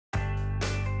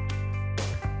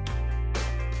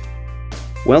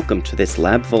Welcome to this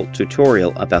LabVolt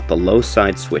tutorial about the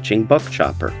low-side switching buck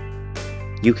chopper.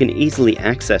 You can easily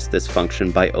access this function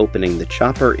by opening the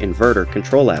Chopper Inverter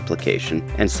control application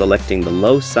and selecting the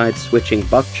low-side switching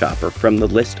buck chopper from the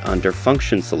list under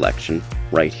Function Selection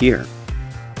right here.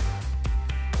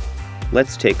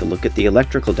 Let's take a look at the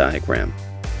electrical diagram.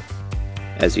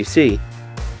 As you see,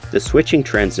 the switching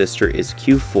transistor is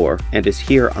Q4 and is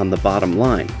here on the bottom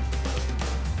line.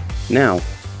 Now,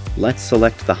 let's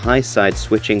select the high-side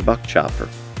switching buck chopper.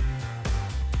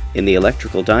 In the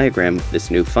electrical diagram of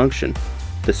this new function,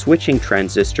 the switching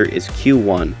transistor is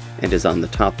Q1 and is on the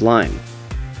top line.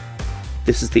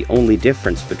 This is the only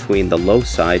difference between the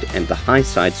low-side and the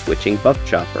high-side switching buck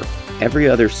chopper. Every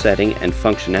other setting and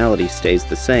functionality stays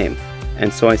the same,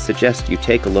 and so I suggest you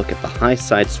take a look at the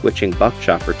high-side switching buck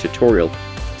chopper tutorial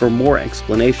for more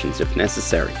explanations if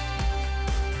necessary.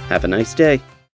 Have a nice day!